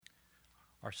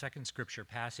Our second scripture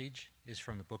passage is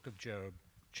from the book of Job,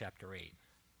 chapter 8,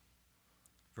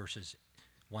 verses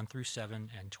 1 through 7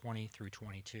 and 20 through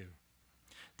 22.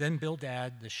 Then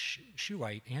Bildad the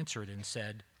Shuhite answered and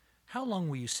said, "How long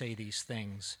will you say these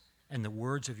things, and the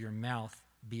words of your mouth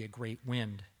be a great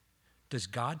wind? Does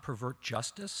God pervert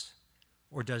justice,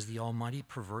 or does the Almighty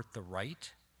pervert the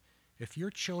right? If your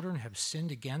children have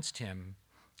sinned against him,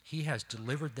 he has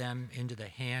delivered them into the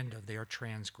hand of their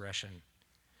transgression.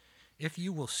 If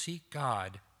you will seek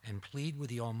God and plead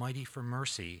with the Almighty for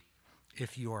mercy,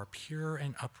 if you are pure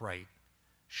and upright,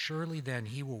 surely then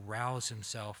he will rouse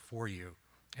himself for you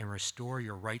and restore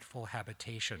your rightful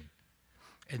habitation.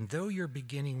 And though your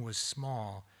beginning was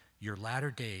small, your latter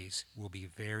days will be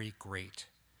very great.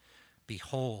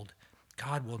 Behold,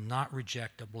 God will not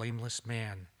reject a blameless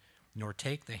man, nor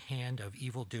take the hand of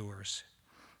evildoers.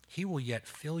 He will yet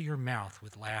fill your mouth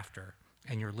with laughter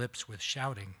and your lips with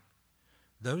shouting.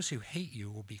 Those who hate you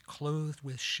will be clothed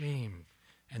with shame,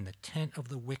 and the tent of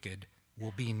the wicked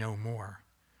will be no more."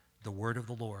 The word of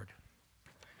the Lord.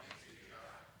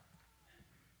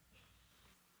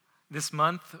 This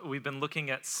month, we've been looking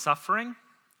at suffering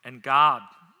and God.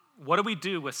 What do we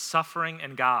do with suffering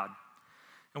and God?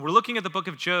 And we're looking at the book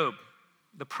of Job.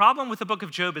 The problem with the book of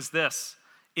Job is this: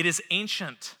 it is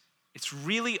ancient, it's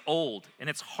really old, and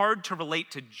it's hard to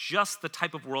relate to just the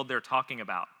type of world they're talking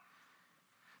about.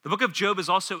 The book of Job is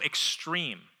also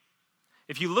extreme.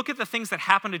 If you look at the things that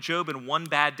happen to Job in one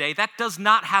bad day, that does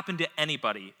not happen to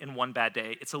anybody in one bad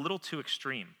day. It's a little too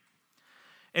extreme.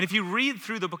 And if you read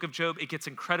through the book of Job, it gets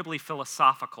incredibly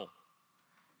philosophical.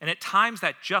 And at times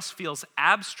that just feels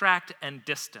abstract and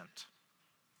distant.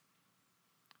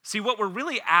 See, what we're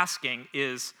really asking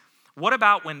is, what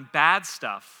about when bad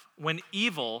stuff, when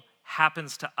evil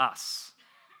happens to us?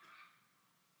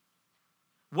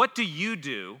 What do you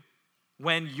do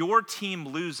when your team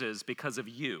loses because of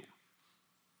you?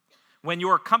 When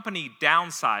your company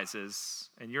downsizes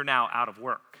and you're now out of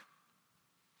work?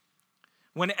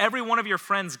 When every one of your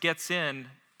friends gets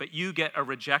in, but you get a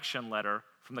rejection letter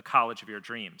from the college of your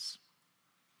dreams?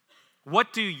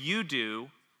 What do you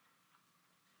do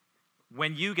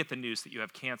when you get the news that you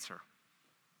have cancer?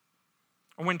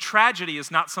 Or when tragedy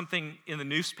is not something in the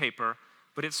newspaper,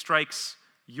 but it strikes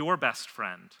your best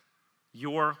friend,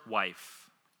 your wife,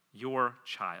 your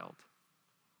child?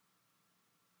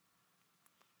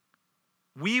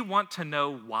 We want to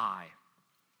know why.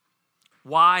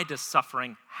 Why does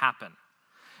suffering happen?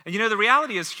 And the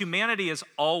reality is humanity has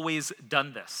always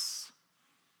done this.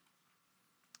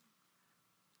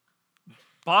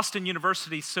 Boston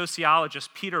University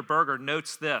sociologist Peter Berger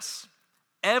notes this: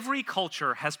 every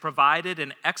culture has provided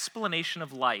an explanation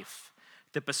of life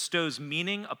that bestows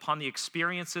meaning upon the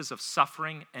experiences of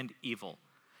suffering and evil.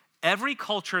 Every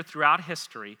culture throughout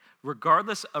history,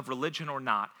 regardless of religion or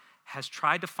not, has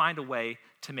tried to find a way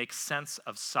to make sense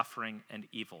of suffering and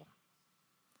evil.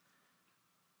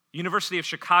 University of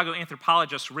Chicago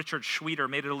anthropologist Richard Schweder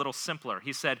made it a little simpler.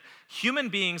 He said, "Human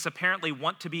beings apparently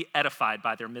want to be edified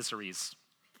by their miseries.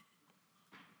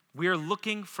 We are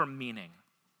looking for meaning."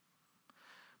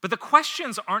 But the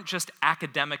questions aren't just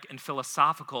academic and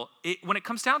philosophical. When it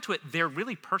comes down to it, they're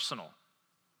really personal.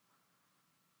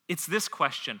 It's this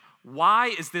question: why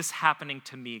is this happening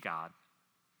to me, God?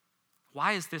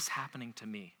 Why is this happening to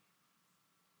me?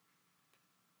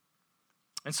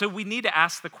 And so we need to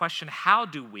ask the question, how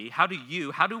do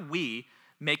we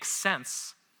make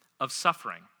sense of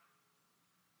suffering?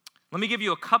 Let me give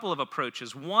you a couple of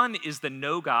approaches. One is the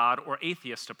no God or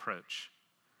atheist approach.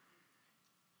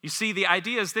 You see, the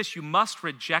idea is this: you must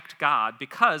reject God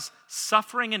because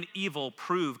suffering and evil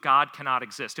prove God cannot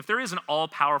exist. If there is an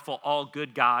all-powerful,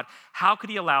 all-good God, how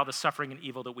could he allow the suffering and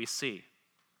evil that we see?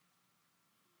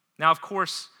 Now, of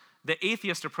course, the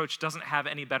atheist approach doesn't have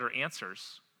any better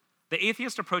answers. The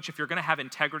atheist approach, if you're going to have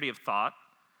integrity of thought,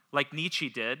 like Nietzsche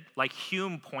did, like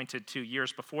Hume pointed to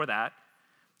years before that,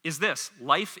 is this: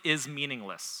 life is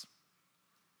meaningless.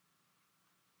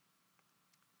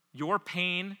 Your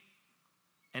pain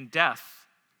and death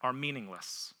are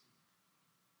meaningless.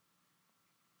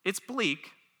 It's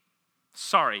bleak.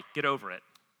 Sorry, get over it.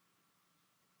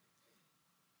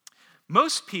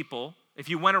 Most people, if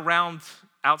you went around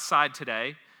outside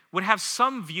today, would have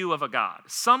some view of a God,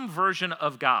 some version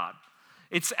of God.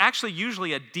 It's actually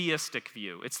usually a deistic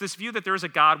view. It's this view that there is a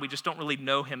God, we just don't really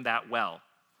know him that well.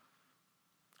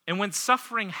 And when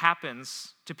suffering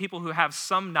happens to people who have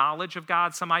some knowledge of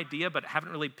God, some idea, but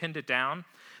haven't really pinned it down,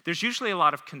 there's usually a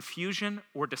lot of confusion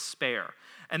or despair.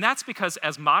 And that's because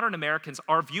as modern Americans,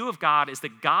 our view of God is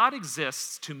that God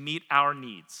exists to meet our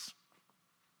needs.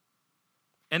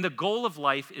 And the goal of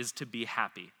life is to be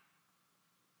happy.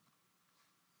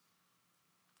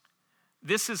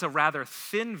 This is a rather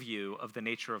thin view of the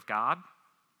nature of God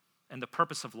and the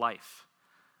purpose of life.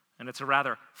 And it's a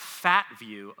rather fat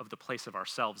view of the place of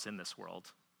ourselves in this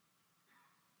world.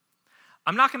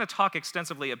 I'm not going to talk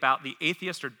extensively about the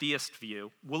atheist or deist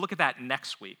view. We'll look at that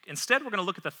next week. Instead, we're going to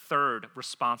look at the third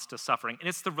response to suffering, and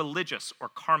it's the religious or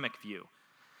karmic view.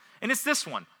 And it's this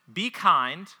one: be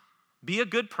kind, be a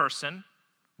good person,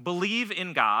 believe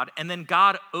in God, and then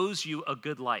God owes you a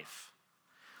good life.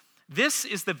 This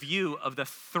is the view of the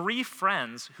three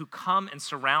friends who come and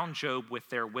surround Job with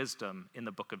their wisdom in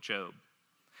the book of Job.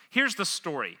 Here's the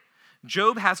story.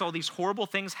 Job has all these horrible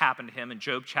things happen to him in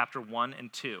Job chapter 1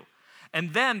 and 2.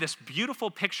 And then this beautiful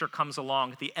picture comes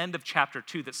along at the end of chapter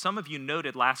 2 that some of you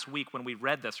noted last week when we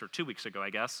read this, or 2 weeks ago, I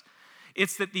guess.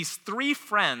 It's that these three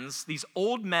friends, these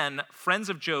old men, friends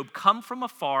of Job, come from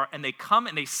afar, and they come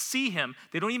and they see him.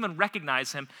 They don't even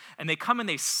recognize him. And they come and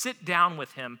they sit down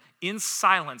with him in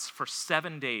silence for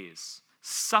 7 days,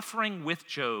 suffering with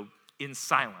Job in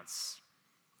silence.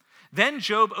 Then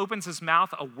Job opens his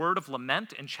mouth, a word of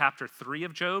lament in chapter 3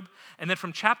 of Job. And then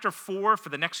from chapter 4, for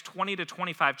the next 20 to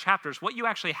 25 chapters, what you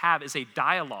actually have is a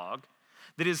dialogue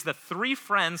that is the three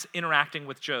friends interacting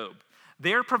with Job.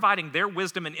 They're providing their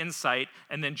wisdom and insight,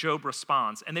 and then Job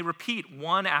responds. And they repeat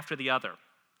one after the other.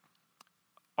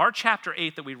 Our chapter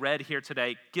 8 that we read here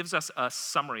today gives us a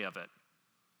summary of it.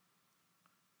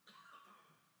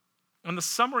 And the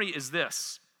summary is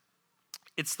this.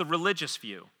 It's the religious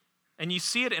view. And you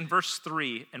see it in verse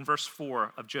 3 and verse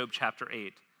 4 of Job chapter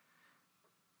 8.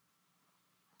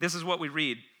 This is what we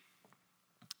read.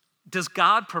 Does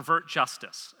God pervert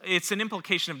justice? It's an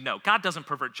implication of no. God doesn't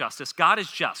pervert justice. God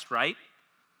is just, right?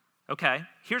 Okay,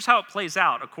 here's how it plays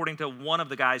out according to one of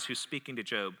the guys who's speaking to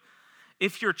Job.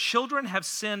 If your children have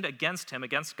sinned against him,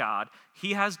 against God,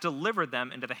 he has delivered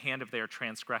them into the hand of their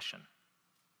transgression.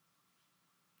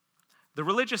 The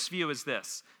religious view is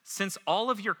this: since all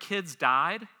of your kids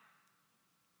died,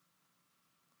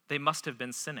 they must have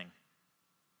been sinning.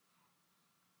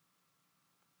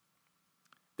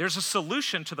 There's a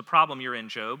solution to the problem you're in,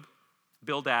 Job.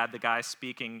 Bildad, the guy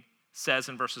speaking, says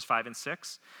in verses 5 and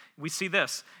 6. We see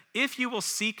this: if you will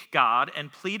seek God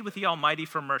and plead with the Almighty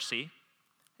for mercy,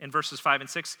 in verses 5 and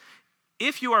 6,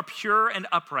 if you are pure and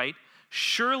upright,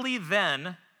 surely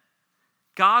then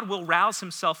God will rouse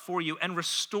himself for you and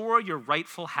restore your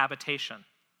rightful habitation.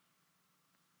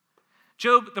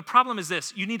 Job, the problem is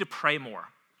this: you need to pray more.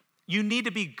 You need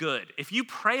to be good. If you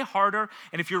pray harder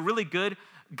and if you're really good,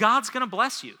 God's going to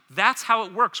bless you. That's how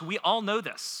it works. We all know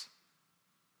this.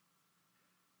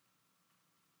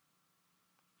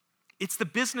 It's the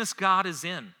business God is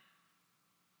in.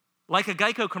 Like a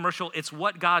Geico commercial, it's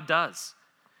what God does.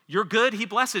 You're good, he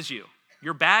blesses you.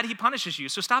 You're bad, he punishes you.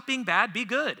 So stop being bad, be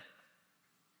good.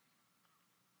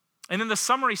 And then the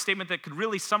summary statement that could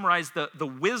really summarize the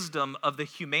wisdom of the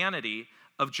humanity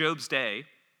of Job's day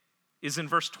is in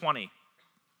verse 20.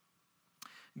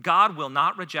 God will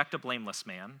not reject a blameless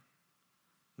man,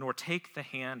 nor take the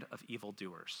hand of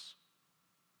evildoers.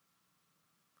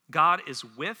 God is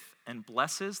with and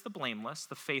blesses the blameless,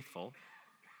 the faithful,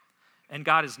 and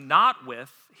God is not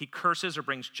with, he curses or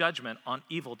brings judgment on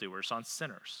evildoers, on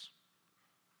sinners.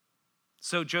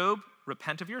 So Job,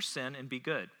 repent of your sin and be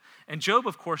good. And Job,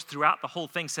 of course, throughout the whole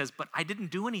thing says, but I didn't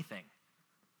do anything.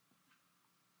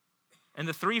 And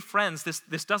the three friends,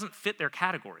 this doesn't fit their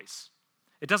categories.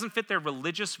 It doesn't fit their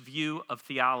religious view of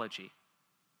theology.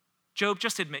 Job,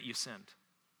 just admit you sinned,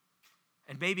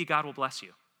 and maybe God will bless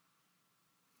you.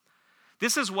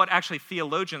 This is what actually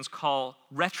theologians call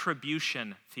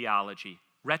retribution theology.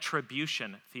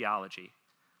 Retribution theology.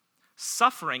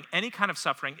 Suffering, any kind of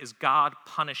suffering, is God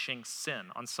punishing sin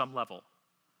on some level,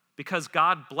 because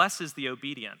God blesses the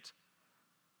obedient.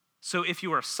 So if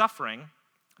you are suffering,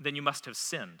 then you must have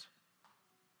sinned.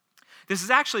 This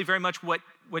is actually very much what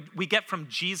we get from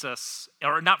Jesus,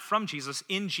 or not from Jesus,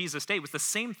 in Jesus' day. It was the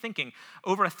same thinking.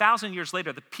 Over 1,000 years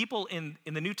later, the people in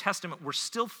the New Testament were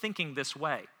still thinking this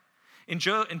way. In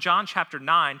John chapter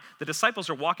 9, the disciples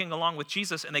are walking along with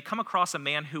Jesus, and they come across a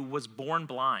man who was born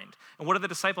blind. And what are the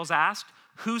disciples asked?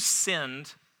 Who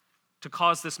sinned to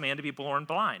cause this man to be born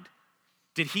blind?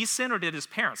 Did he sin or did his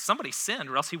parents? Somebody sinned,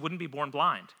 or else he wouldn't be born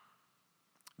blind.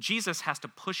 Jesus has to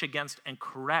push against and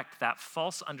correct that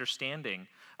false understanding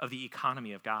of the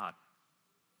economy of God.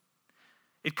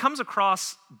 It comes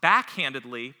across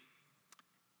backhandedly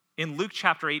in Luke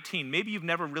chapter 18. Maybe you've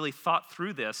never really thought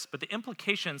through this, but the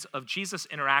implications of Jesus'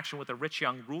 interaction with a rich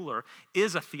young ruler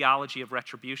is a theology of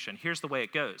retribution. Here's the way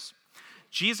it goes.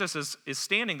 Jesus is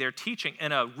standing there teaching,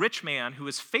 and a rich man who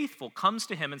is faithful comes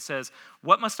to him and says,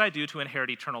 "What must I do to inherit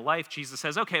eternal life?" Jesus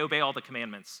says, "Okay, obey all the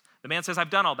commandments." The man says, "I've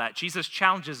done all that." Jesus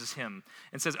challenges him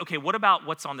and says, "Okay, what about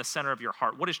what's on the center of your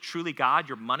heart? What is truly God,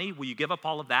 your money? Will you give up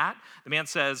all of that?" The man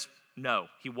says, "No."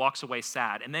 He walks away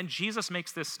sad. And then Jesus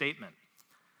makes this statement.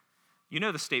 You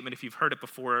know the statement if you've heard it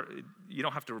before. You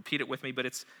don't have to repeat it with me, but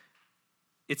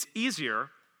it's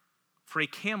easier for a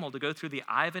camel to go through the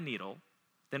eye of a needle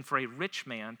than for a rich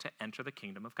man to enter the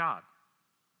kingdom of God.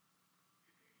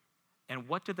 And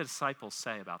what did the disciples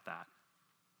say about that?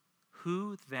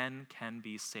 Who then can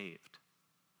be saved?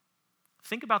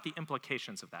 Think about the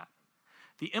implications of that.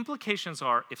 The implications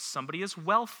are if somebody is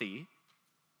wealthy,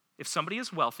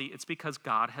 it's because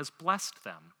God has blessed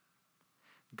them.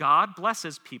 God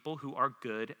blesses people who are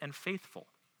good and faithful.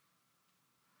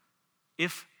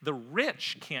 If the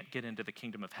rich can't get into the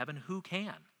kingdom of heaven, who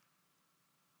can?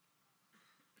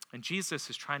 And Jesus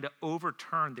is trying to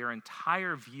overturn their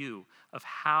entire view of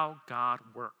how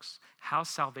God works, how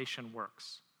salvation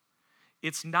works.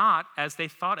 It's not, as they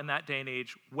thought in that day and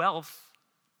age, wealth,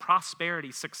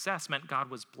 prosperity, success meant God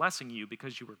was blessing you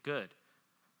because you were good.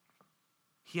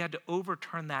 He had to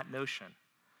overturn that notion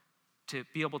to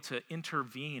be able to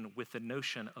intervene with the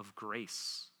notion of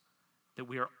grace, that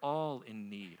we are all in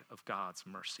need of God's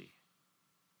mercy.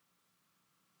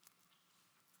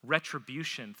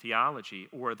 Retribution theology,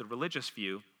 or the religious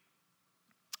view,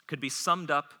 could be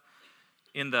summed up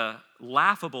in the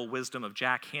laughable wisdom of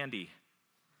Jack Handey.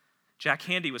 Jack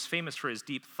Handey was famous for his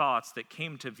deep thoughts that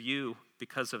came to view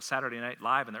because of Saturday Night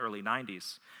Live in the early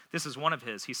 90s. This is one of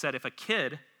his. He said, if a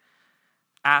kid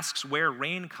asks where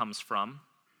rain comes from,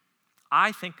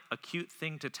 I think a cute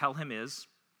thing to tell him is,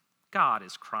 God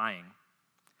is crying.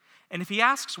 And if he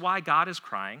asks why God is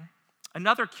crying,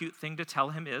 another cute thing to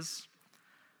tell him is,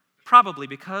 probably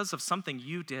because of something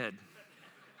you did.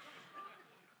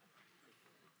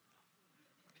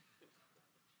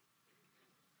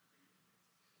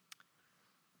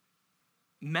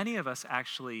 Many of us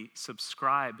actually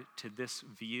subscribe to this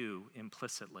view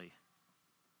implicitly.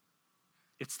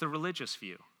 It's the religious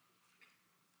view.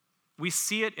 We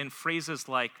see it in phrases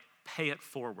like, pay it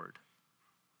forward,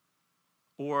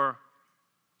 or,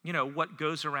 what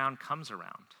goes around comes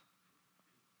around.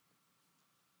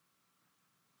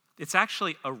 It's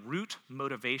actually a root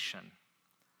motivation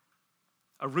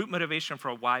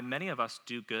for why many of us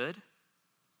do good,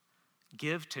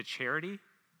 give to charity,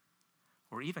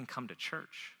 or even come to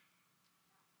church.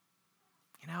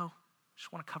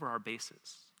 Just want to cover our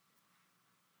bases.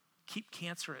 Keep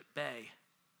cancer at bay.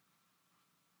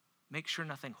 Make sure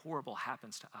nothing horrible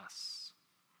happens to us.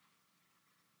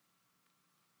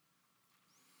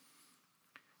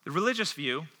 The religious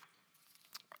view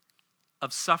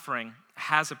of suffering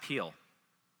has appeal.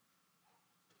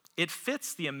 It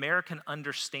fits the American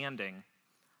understanding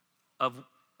of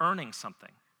earning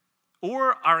something,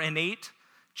 or our innate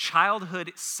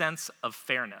childhood sense of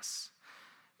fairness.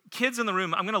 Kids in the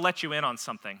room, I'm going to let you in on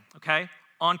something, okay?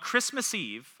 On Christmas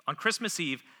Eve,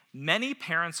 many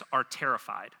parents are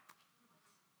terrified.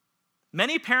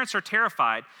 Many parents are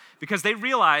terrified because they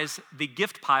realize the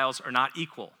gift piles are not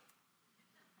equal.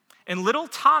 And little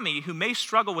Tommy, who may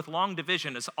struggle with long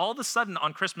division, is all of a sudden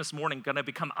on Christmas morning going to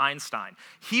become Einstein.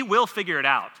 He will figure it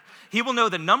out. He will know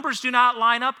the numbers do not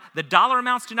line up, the dollar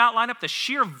amounts do not line up, the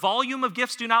sheer volume of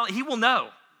gifts do not. He will know.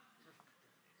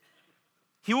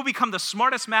 He will become the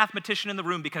smartest mathematician in the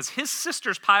room because his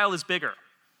sister's pile is bigger.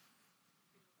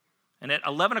 And at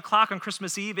 11 o'clock on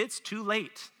Christmas Eve, it's too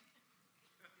late.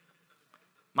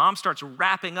 Mom starts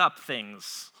wrapping up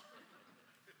things.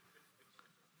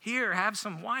 Here, have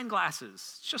some wine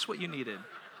glasses. It's just what you needed.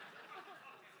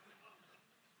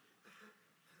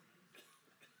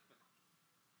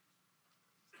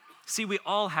 See, we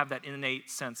all have that innate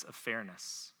sense of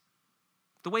fairness,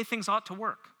 the way things ought to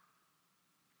work.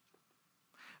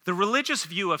 The religious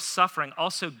view of suffering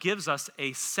also gives us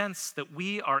a sense that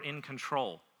we are in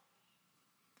control.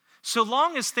 So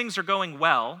long as things are going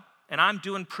well and I'm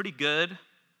doing pretty good,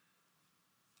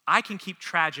 I can keep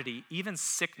tragedy, even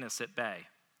sickness, at bay.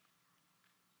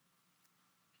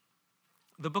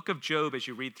 The book of Job, as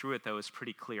you read through it, though, is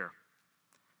pretty clear.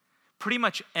 Pretty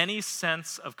much any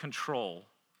sense of control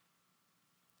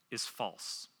is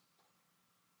false.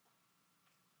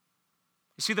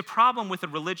 You see, the problem with a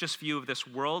religious view of this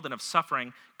world and of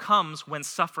suffering comes when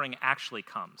suffering actually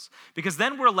comes. Because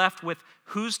then we're left with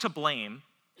who's to blame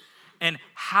and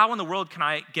how in the world can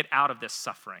I get out of this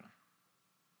suffering?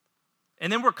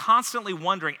 And then we're constantly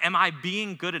wondering, am I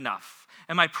being good enough?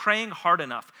 Am I praying hard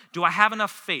enough? Do I have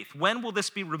enough faith? When will this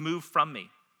be removed from me?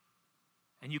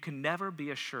 And you can never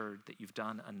be assured that you've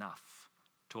done enough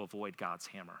to avoid God's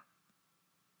hammer.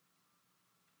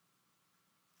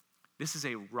 This is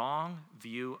a wrong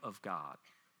view of God,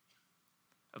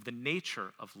 of the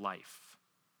nature of life,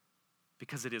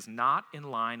 because it is not in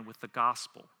line with the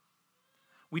gospel.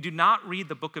 We do not read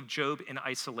the book of Job in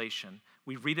isolation.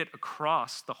 We read it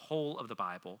across the whole of the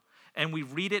Bible, and we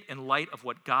read it in light of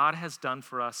what God has done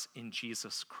for us in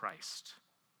Jesus Christ.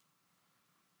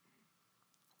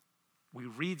 We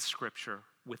read Scripture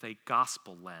with a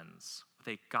gospel lens, with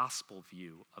a gospel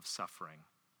view of suffering.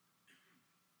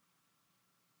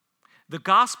 The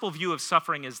gospel view of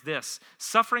suffering is this: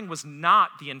 suffering was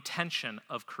not the intention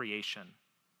of creation,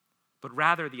 but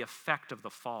rather the effect of the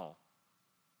fall.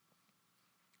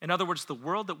 In other words, the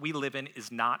world that we live in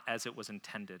is not as it was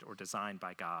intended or designed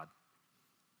by God.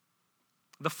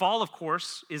 The fall, of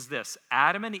course, is this: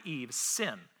 Adam and Eve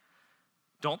sin.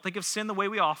 Don't think of sin the way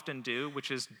we often do,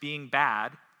 which is being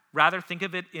bad. Rather, think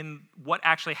of it in what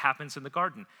actually happens in the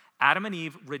garden. Adam and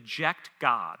Eve reject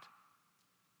God.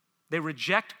 They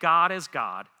reject God as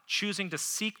God, choosing to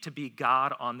seek to be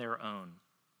God on their own.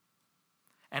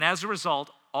 And as a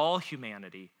result, all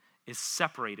humanity is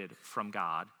separated from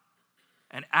God.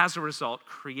 And as a result,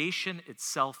 creation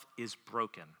itself is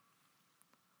broken.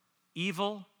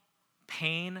 Evil,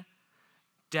 pain,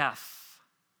 death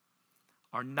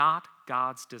are not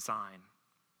God's design.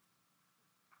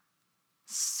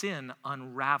 Sin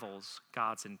unravels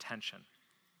God's intention.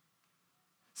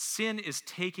 Sin is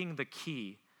taking the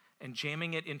key and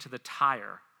jamming it into the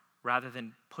tire rather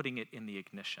than putting it in the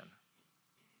ignition.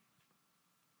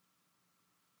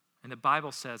 And the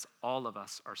Bible says all of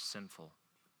us are sinful.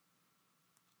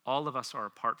 All of us are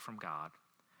apart from God.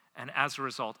 And as a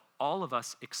result, all of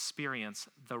us experience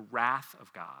the wrath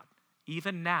of God,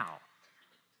 even now,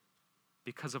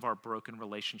 because of our broken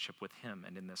relationship with Him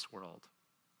and in this world.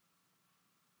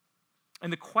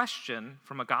 And the question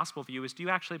from a gospel view is, do you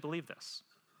actually believe this?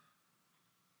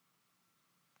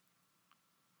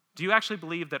 Do you actually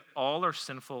believe that all are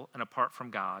sinful and apart from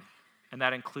God, and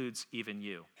that includes even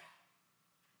you?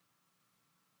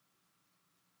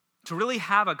 To really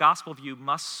have a gospel view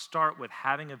must start with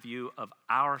having a view of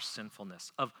our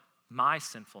sinfulness, of my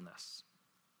sinfulness.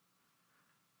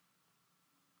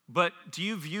 But do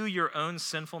you view your own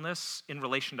sinfulness in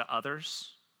relation to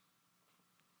others?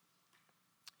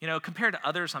 Compared to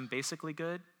others, I'm basically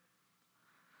good.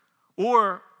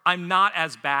 Or I'm not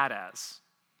as bad as.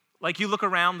 Like you look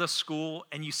around the school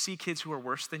and you see kids who are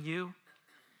worse than you.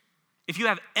 If you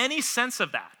have any sense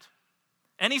of that,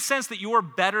 any sense that you are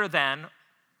better than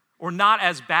or not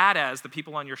as bad as the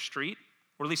people on your street,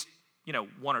 or at least,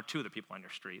 one or two of the people on your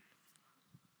street,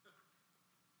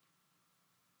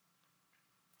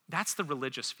 that's the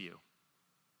religious view.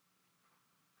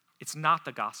 It's not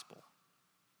the gospel.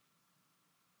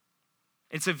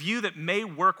 It's a view that may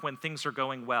work when things are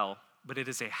going well, but it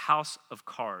is a house of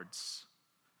cards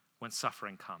when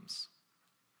suffering comes.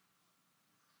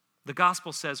 The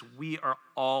gospel says we are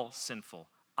all sinful.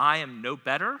 I am no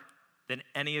better than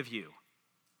any of you.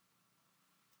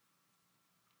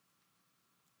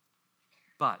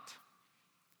 But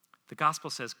the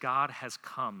gospel says God has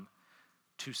come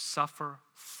to suffer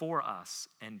for us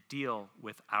and deal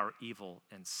with our evil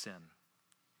and sin.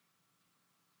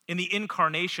 In the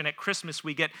incarnation at Christmas,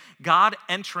 we get God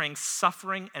entering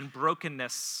suffering and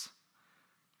brokenness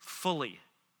fully.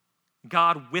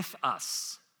 God with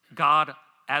us. God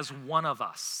as one of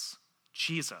us.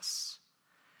 Jesus.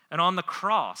 And on the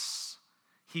cross,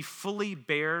 He fully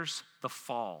bears the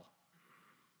fall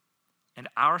and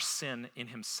our sin in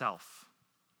Himself.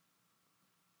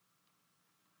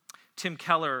 Tim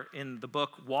Keller, in the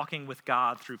book Walking with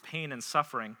God Through Pain and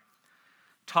Suffering,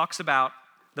 talks about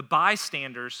the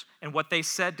bystanders and what they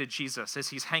said to Jesus as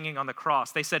He's hanging on the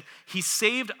cross. They said, He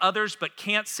saved others but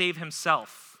can't save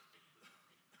Himself.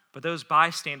 But those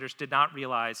bystanders did not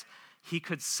realize He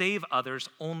could save others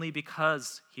only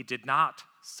because He did not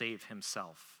save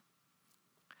Himself.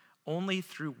 Only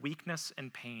through weakness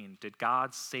and pain did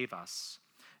God save us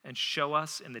and show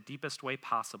us in the deepest way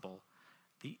possible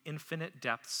the infinite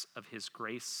depths of His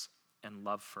grace and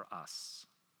love for us.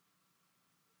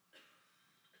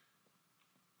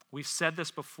 We've said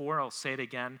this before, I'll say it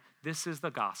again. This is the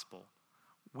gospel.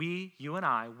 You and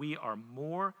I, we are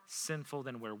more sinful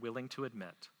than we're willing to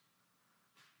admit.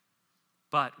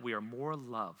 But we are more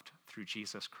loved through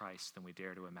Jesus Christ than we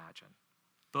dare to imagine.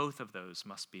 Both of those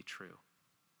must be true.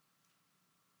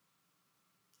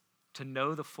 To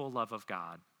know the full love of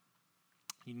God,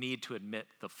 you need to admit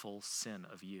the full sin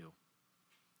of you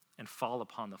and fall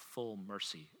upon the full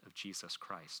mercy of Jesus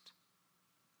Christ.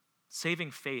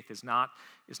 Saving faith is not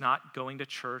going to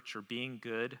church or being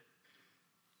good.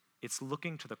 It's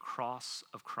looking to the cross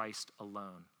of Christ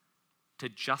alone to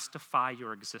justify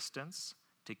your existence,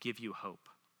 to give you hope.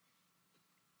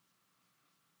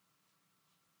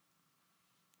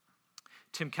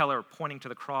 Tim Keller, pointing to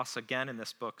the cross again in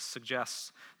this book,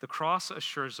 suggests the cross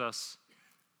assures us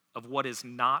of what is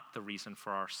not the reason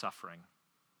for our suffering.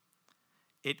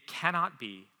 It cannot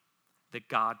be that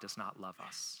God does not love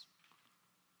us,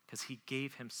 because he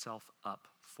gave himself up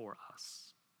for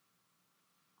us.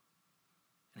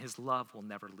 And his love will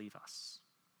never leave us.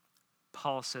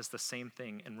 Paul says the same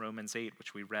thing in Romans 8,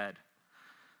 which we read.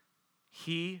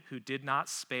 He who did not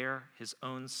spare his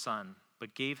own son,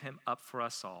 but gave him up for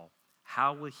us all,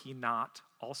 how will he not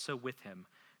also with him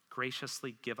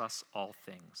graciously give us all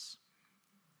things?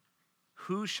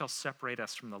 Who shall separate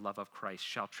us from the love of Christ?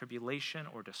 Shall tribulation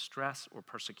or distress or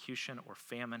persecution or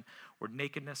famine or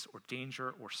nakedness or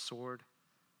danger or sword?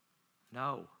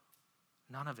 No,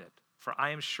 none of it. For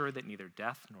I am sure that neither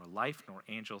death, nor life, nor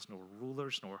angels, nor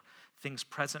rulers, nor things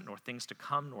present, nor things to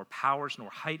come, nor powers,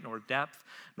 nor height, nor depth,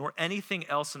 nor anything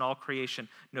else in all creation,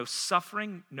 no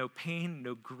suffering, no pain,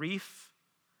 no grief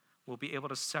will be able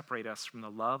to separate us from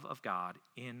the love of God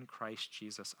in Christ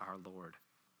Jesus our Lord.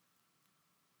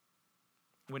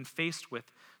 When faced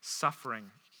with suffering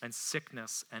and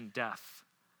sickness and death,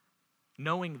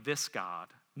 knowing this God,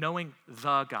 knowing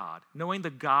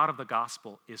the God of the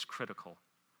gospel is critical.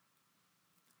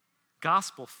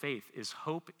 Gospel faith is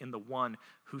hope in the one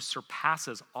who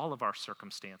surpasses all of our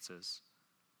circumstances,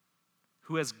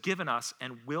 who has given us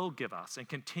and will give us and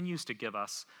continues to give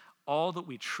us all that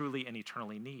we truly and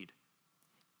eternally need,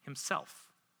 himself.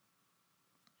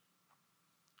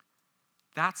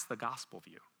 That's the gospel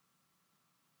view.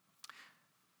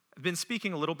 I've been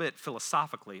speaking a little bit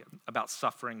philosophically about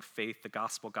suffering, faith, the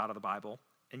gospel, God of the Bible.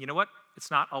 And you know what?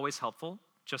 It's not always helpful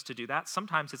just to do that.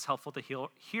 Sometimes it's helpful to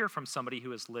hear from somebody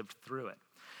who has lived through it.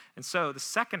 And so the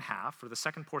second half, or the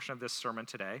second portion of this sermon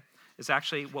today, is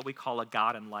actually what we call a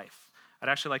God in life. I'd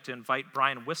actually like to invite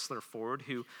Brian Whistler forward,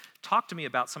 who talked to me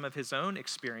about some of his own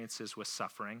experiences with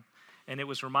suffering, and it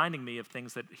was reminding me of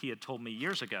things that he had told me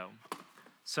years ago.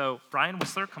 So Brian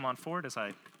Whistler, come on forward as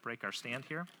I break our stand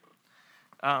here.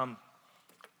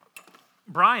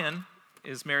 Brian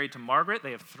is married to Margaret.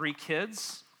 They have 3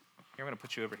 kids. Here, I'm going to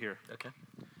put you over here. Okay.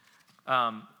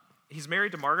 He's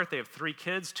married to Margaret. They have 3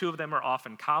 kids. 2 of them are off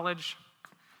in college.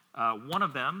 One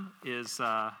of them is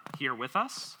here with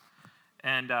us.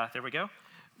 And there we go.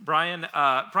 Brian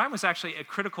was actually a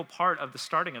critical part of the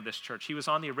starting of this church. He was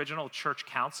on the original church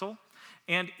council.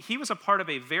 And he was a part of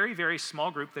a very, very small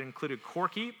group that included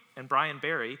Corky and Brian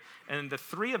Barry. And the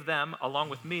 3 of them, along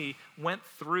with me, went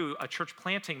through a church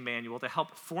planting manual to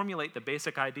help formulate the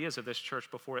basic ideas of this church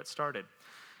before it started.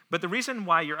 But the reason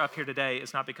why you're up here today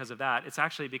is not because of that. It's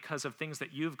actually because of things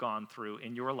that you've gone through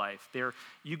in your life.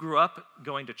 You grew up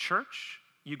going to church.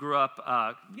 You grew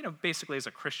up, basically as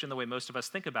a Christian, the way most of us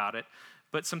think about it.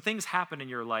 But some things happened in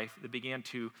your life that began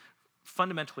to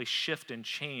fundamentally shift and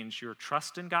change your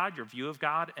trust in God, your view of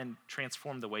God, and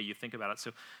transform the way you think about it.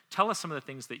 So tell us some of the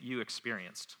things that you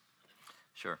experienced.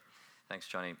 Sure. Thanks,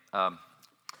 Johnny. I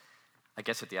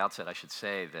guess at the outset I should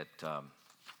say that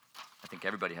I think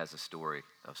everybody has a story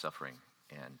of suffering,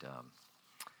 and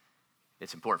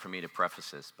it's important for me to preface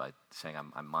this by saying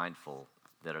I'm mindful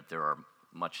that there are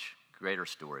much greater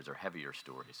stories or heavier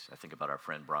stories. I think about our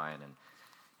friend Brian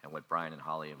and what Brian and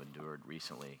Holly have endured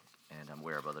recently, and I'm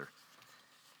aware of other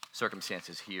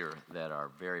circumstances here that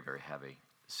are very, very heavy.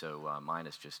 So mine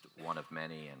is just one of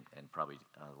many and probably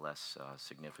less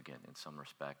significant in some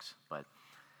respects. But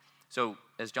so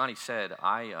as Johnny said,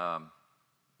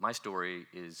 my story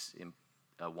is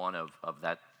one of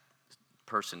that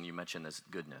person you mentioned as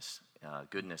goodness.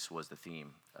 Goodness was the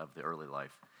theme of the early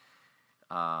life.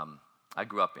 I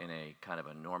grew up in a kind of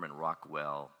a Norman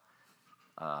Rockwell,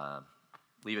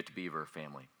 Leave It to Beaver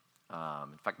family.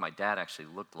 In fact, my dad actually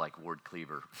looked like Ward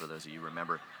Cleaver, for those of you who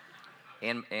remember.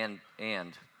 And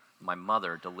my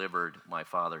mother delivered my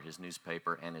father his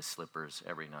newspaper and his slippers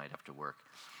every night after work.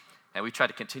 And we tried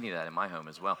to continue that in my home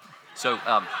as well. So,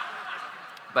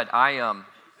 but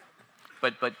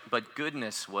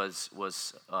goodness was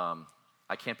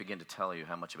I can't begin to tell you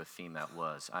how much of a theme that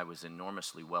was. I was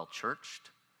enormously well-churched,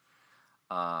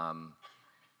 kind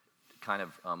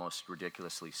of almost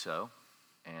ridiculously so.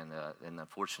 And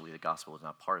unfortunately, the gospel was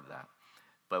not part of that.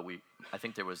 But I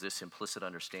think there was this implicit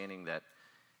understanding that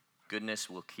goodness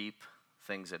will keep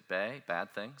things at bay,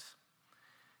 bad things.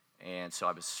 And so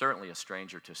I was certainly a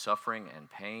stranger to suffering and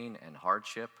pain and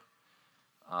hardship.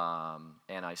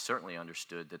 And I certainly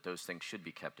understood that those things should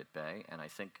be kept at bay. And I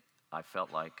think I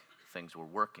felt like things were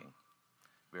working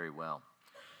very well.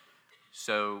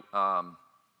 So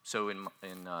So in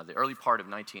the early part of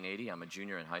 1980, I'm a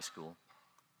junior in high school.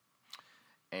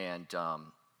 And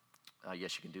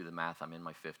yes, you can do the math. I'm in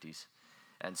my 50s.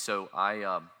 And so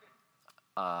I'm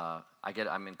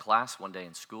in class one day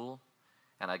in school,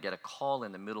 and I get a call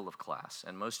in the middle of class.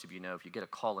 And most of you know, if you get a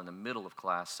call in the middle of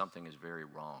class, something is very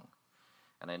wrong.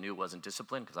 And I knew it wasn't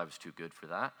discipline because I was too good for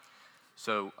that.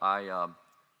 So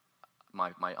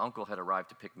my uncle had arrived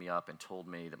to pick me up and told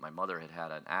me that my mother had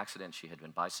had an accident. She had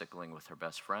been bicycling with her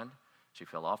best friend. She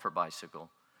fell off her bicycle,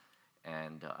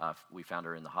 and we found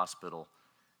her in the hospital.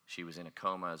 She was in a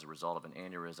coma as a result of an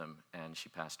aneurysm, and she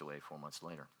passed away 4 months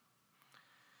later.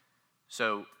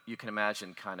 So you can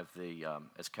imagine kind of the,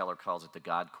 as Keller calls it, the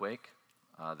God quake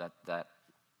that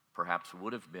perhaps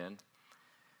would have been.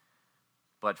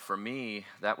 But for me,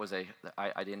 that was I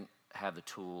didn't have the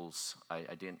tools.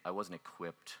 I wasn't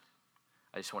equipped.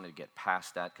 I just wanted to get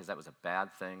past that because that was a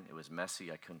bad thing. It was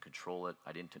messy. I couldn't control it.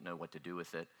 I didn't know what to do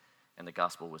with it. And the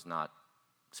gospel was not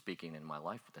speaking in my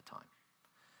life at the time.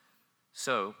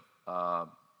 So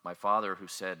my father, who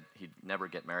said he'd never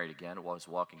get married again, was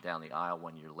walking down the aisle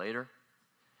 1 year later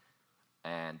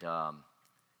and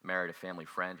married a family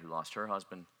friend who lost her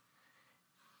husband.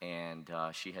 And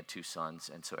she had 2 sons,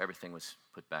 and so everything was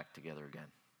put back together again,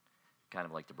 kind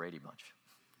of like the Brady Bunch.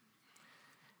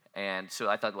 And so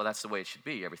I thought, well, that's the way it should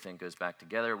be. Everything goes back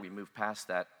together. We move past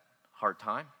that hard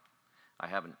time. I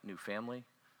have a new family.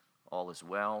 All is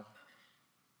well.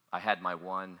 I had my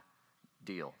one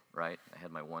deal, right? I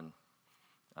had my one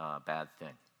bad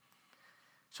thing.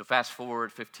 So fast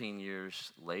forward 15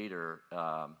 years later,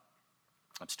 I'm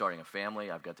starting a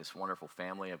family. I've got this wonderful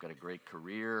family. I've got a great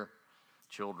career,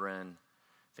 children.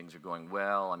 Things are going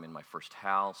well. I'm in my first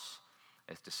house.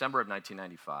 It's December of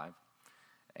 1995.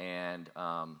 And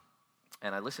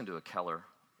I listened to a Keller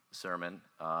sermon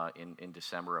in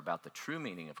December about the true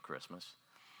meaning of Christmas.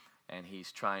 And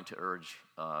he's trying to urge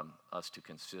us to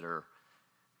consider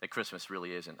that Christmas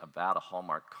really isn't about a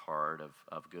Hallmark card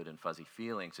of good and fuzzy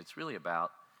feelings. It's really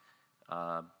about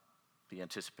the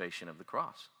anticipation of the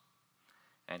cross.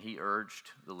 And he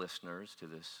urged the listeners to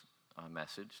this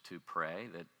message to pray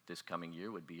that this coming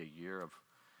year would be a year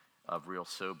of real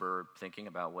sober thinking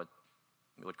about what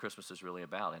Christmas is really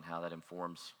about and how that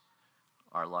informs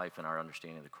our life and our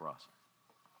understanding of the cross.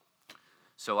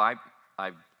 So I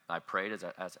prayed as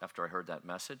after I heard that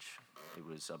message. It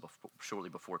was shortly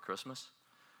before Christmas.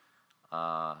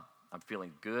 I'm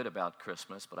feeling good about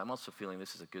Christmas, but I'm also feeling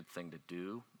this is a good thing to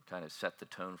do, kind of set the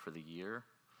tone for the year,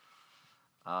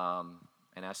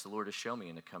 and ask the Lord to show me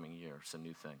in the coming year some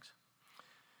new things.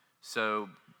 So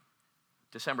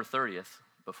December 30th,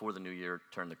 before the new year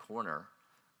turned the corner,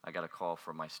 I got a call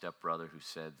from my stepbrother who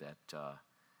said that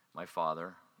my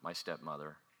father, my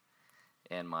stepmother,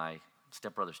 and my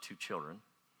stepbrother's 2 children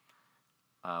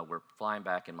were flying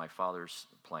back in my father's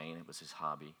plane. It was his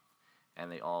hobby,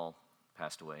 and they all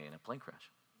passed away in a plane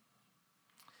crash.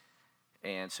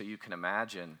 And so you can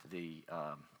imagine the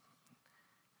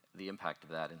impact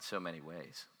of that in so many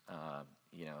ways. I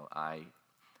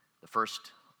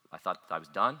thought I was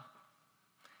done.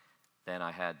 Then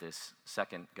I had this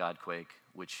second God quake,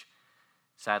 which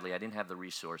sadly I didn't have the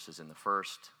resources in the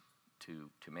first to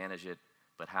manage it,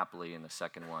 but happily in the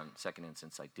second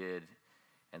instance I did.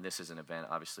 And this is an event,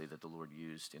 obviously, that the Lord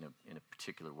used in a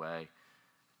particular way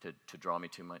to draw me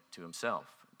to Himself,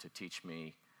 to teach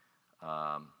me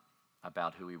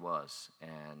about who He was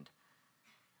and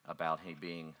about He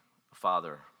being a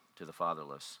father to the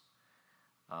fatherless.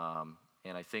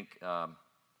 And I think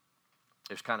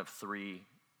there's kind of three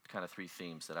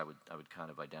themes that I would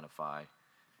kind of identify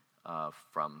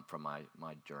from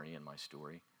my journey and my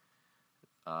story.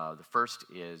 The first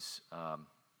is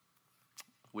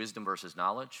wisdom versus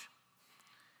knowledge,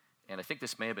 and I think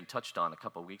this may have been touched on a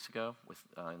couple of weeks ago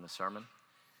in the sermon.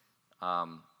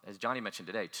 As Johnny mentioned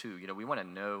today too, we want to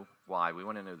know why. We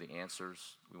want to know the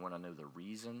answers. We want to know the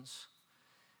reasons.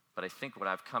 But I think what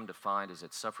I've come to find is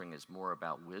that suffering is more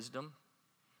about wisdom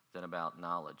than about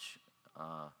knowledge,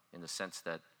 in the sense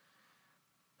that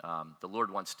the Lord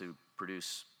wants to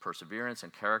produce perseverance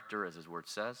and character, as His Word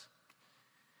says.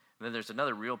 And then there's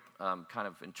another real kind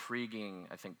of intriguing,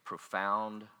 I think,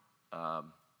 profound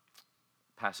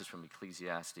passage from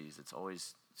Ecclesiastes that's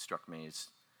always struck me. It's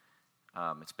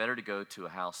better to go to a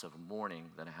house of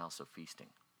mourning than a house of feasting,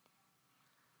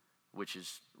 which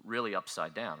is really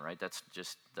upside down, right? That's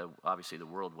just, obviously the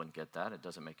world wouldn't get that. It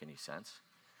doesn't make any sense.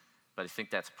 But I think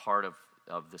that's part of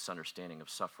this understanding of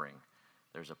suffering.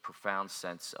 There's a profound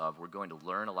sense of we're going to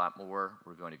learn a lot more.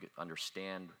 We're going to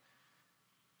understand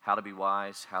how to be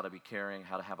wise, how to be caring,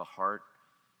 how to have a heart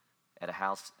at a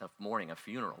house of mourning, a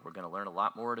funeral. We're going to learn a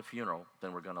lot more at a funeral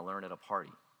than we're going to learn at a party.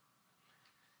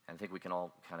 And I think we can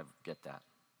all kind of get that.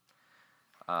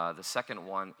 The second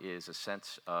one is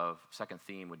second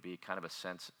theme would be kind of a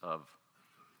sense of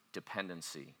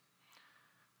dependency.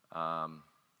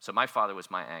 So my father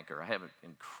was my anchor. I have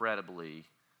incredibly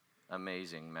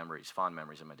amazing memories, fond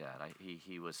memories of my dad.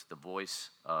 He was the voice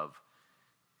of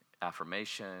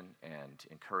affirmation and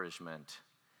encouragement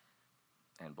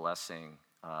and blessing,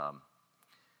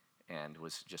 and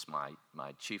was just my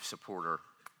chief supporter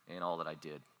in all that I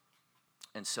did.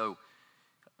 And so,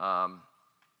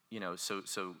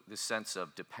 so this sense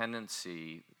of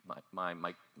dependency,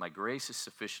 my grace is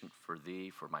sufficient for thee,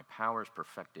 for my power is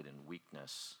perfected in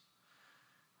weakness,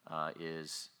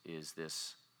 is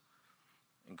this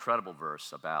incredible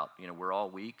verse about, we're all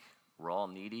weak, we're all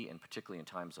needy, and particularly in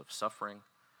times of suffering.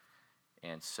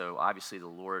 And so obviously the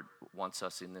Lord wants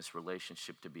us in this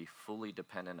relationship to be fully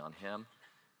dependent on him.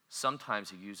 Sometimes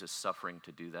he uses suffering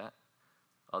to do that.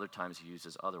 Other times he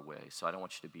uses other ways. So I don't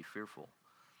want you to be fearful.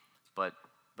 But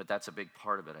that's a big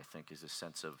part of it, I think, is a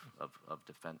sense of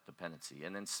dependency.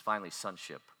 And then finally,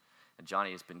 sonship. And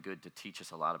Johnny has been good to teach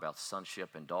us a lot about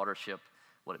sonship and daughtership,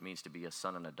 what it means to be a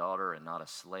son and a daughter and not a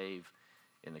slave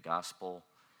in the gospel.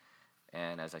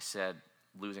 And as I said,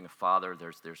 losing a father,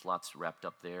 there's lots wrapped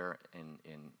up there,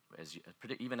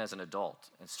 even as an adult,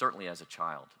 and certainly as a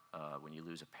child, when you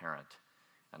lose a parent.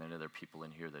 And I know there are people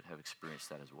in here that have experienced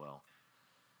that as well.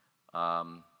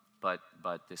 But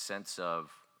the sense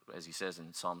of, as he says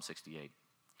in Psalm 68,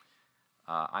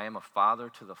 I am a father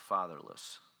to the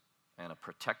fatherless and a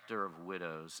protector of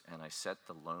widows, and I set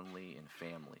the lonely in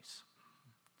families.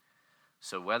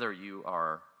 So whether you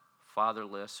are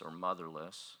fatherless or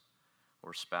motherless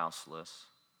or spouseless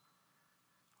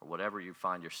or whatever you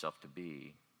find yourself to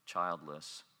be,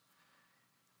 childless,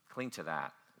 cling to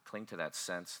that. Cling to that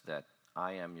sense that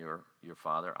I am your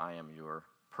father, I am your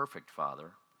perfect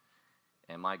father,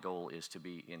 and my goal is to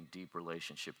be in deep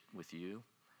relationship with you,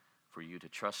 for you to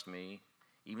trust me.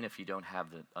 Even if you don't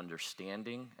have the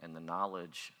understanding and the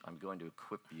knowledge, I'm going to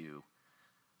equip you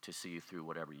to see you through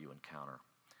whatever you encounter.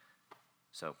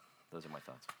 So those are my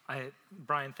thoughts.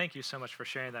 Brian, thank you so much for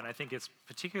sharing that. I think it's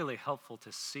particularly helpful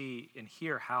to see and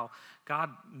hear how God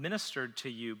ministered to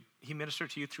you. He ministered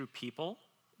to you through people,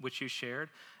 which you shared,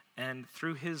 and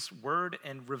through his word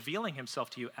and revealing himself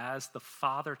to you as the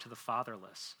father to the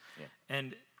fatherless. Yeah.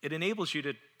 And it enables you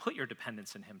to put your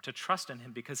dependence in him, to trust in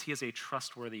him, because he is a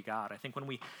trustworthy God. I think when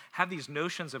we have these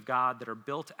notions of God that are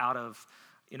built out of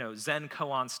Zen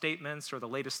koan statements or the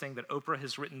latest thing that Oprah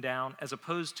has written down, as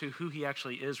opposed to who he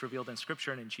actually is revealed in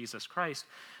Scripture and in Jesus Christ,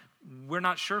 we're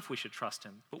not sure if we should trust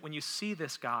him. But when you see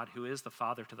this God who is the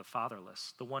father to the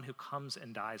fatherless, the one who comes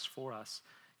and dies for us,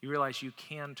 you realize you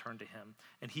can turn to him,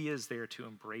 and he is there to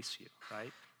embrace you,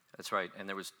 right? That's right. And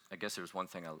there was one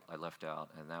thing I left out,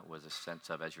 and that was a sense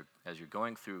of as you're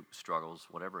going through struggles,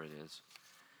 whatever it is,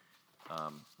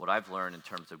 what I've learned in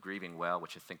terms of grieving well,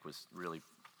 which I think was really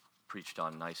preached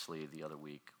on nicely the other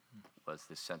week, was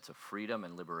this sense of freedom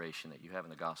and liberation that you have in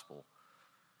the gospel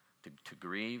to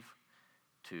grieve,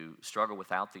 to struggle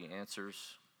without the answers,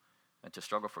 and to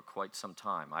struggle for quite some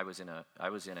time. I was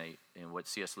in what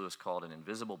C.S. Lewis called an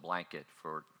invisible blanket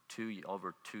for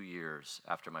over 2 years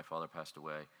after my father passed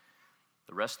away.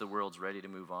 The rest of the world's ready to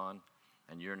move on,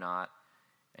 and you're not,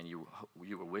 and you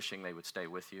were wishing they would stay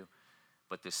with you.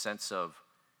 But this sense of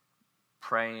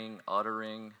praying,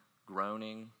 uttering,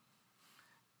 groaning,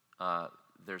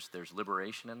 there's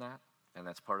liberation in that, and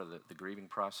that's part of the grieving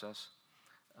process.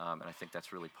 And I think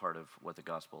that's really part of what the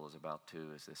gospel is about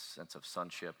too, is this sense of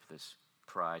sonship, this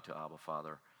cry to Abba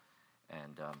Father,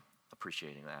 and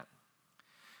appreciating that.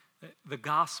 The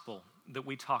gospel that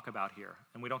we talk about here,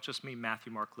 and we don't just mean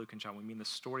Matthew, Mark, Luke, and John, we mean the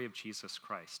story of Jesus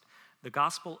Christ. The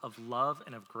gospel of love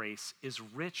and of grace is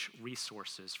rich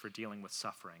resources for dealing with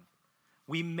suffering.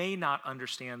 We may not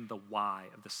understand the why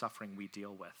of the suffering we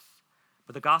deal with,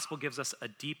 but the gospel gives us a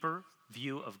deeper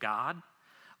view of God,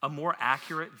 a more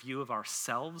accurate view of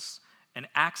ourselves, and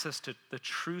access to the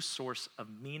true source of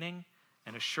meaning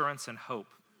and assurance and hope.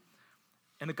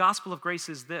 And the gospel of grace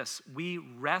is this: we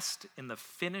rest in the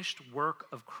finished work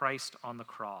of Christ on the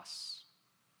cross.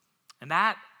 And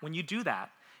that, when you do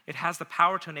that, it has the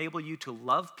power to enable you to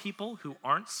love people who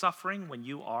aren't suffering when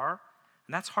you are.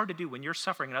 And that's hard to do when you're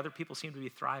suffering and other people seem to be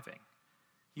thriving.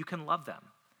 You can love them.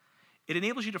 It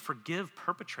enables you to forgive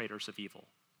perpetrators of evil,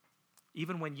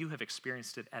 even when you have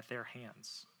experienced it at their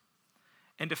hands,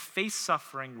 and to face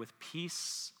suffering with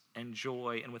peace and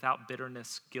joy and without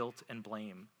bitterness, guilt, and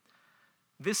blame.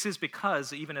 This is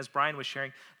because, even as Brian was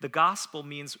sharing, the gospel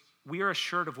means we are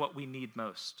assured of what we need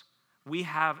most. We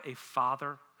have a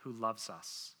Father who loves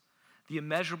us, the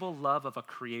immeasurable love of a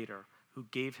Creator who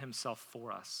gave himself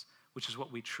for us, which is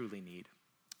what we truly need.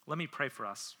 Let me pray for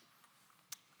us.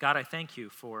 God, I thank you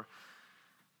for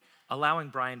allowing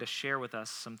Brian to share with us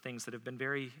some things that have been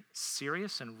very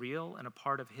serious and real and a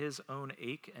part of his own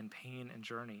ache and pain and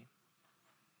journey.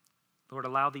 Lord,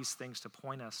 allow these things to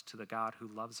point us to the God who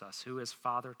loves us, who is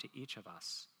Father to each of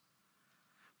us.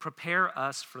 Prepare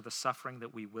us for the suffering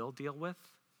that we will deal with,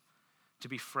 to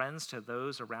be friends to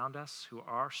those around us who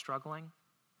are struggling,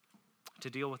 to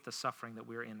deal with the suffering that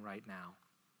we're in right now.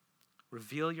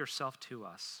 Reveal yourself to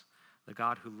us, the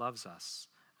God who loves us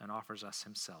and offers us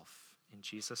himself. In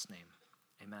Jesus' name,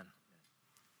 amen.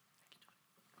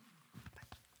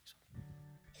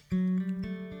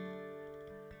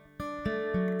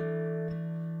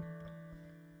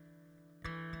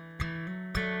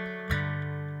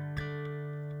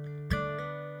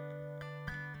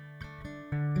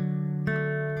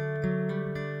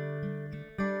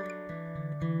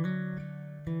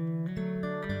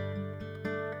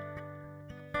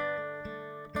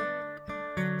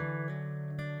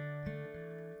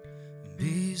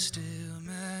 Be still,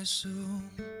 my soul,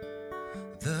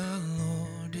 the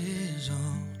Lord is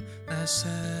on thy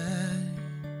side.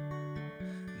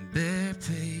 Bear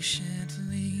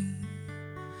patiently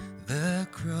the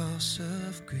cross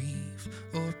of grief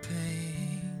or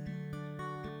pain.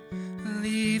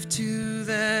 Leave to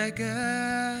thy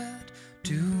God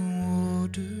to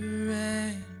order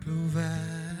and provide.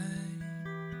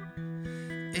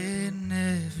 In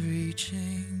every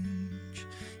change,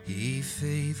 he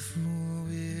faithful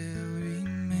will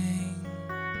remain.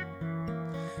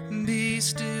 Be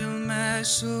still, my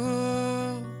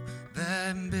soul,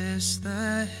 thy best,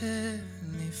 thy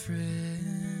heavenly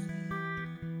friend.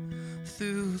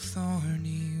 Through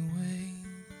thorny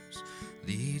ways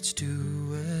leads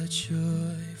to a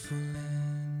joyful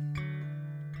end.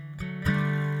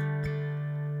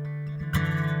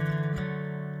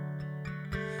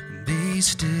 Be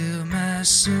still, my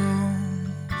soul,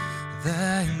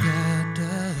 thy God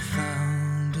doth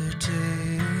found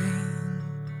attain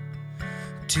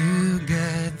to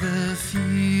guide the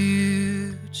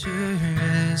future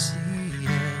as he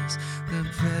has the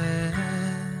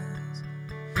past.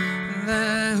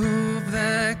 Thy hope,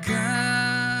 thy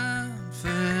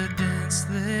confidence,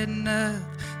 let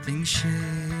nothing shake.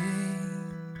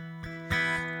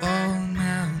 All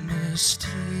now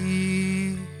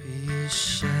mysterious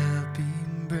shall be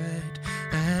bright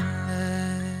at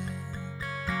last.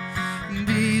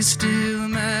 Be still,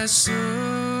 my soul,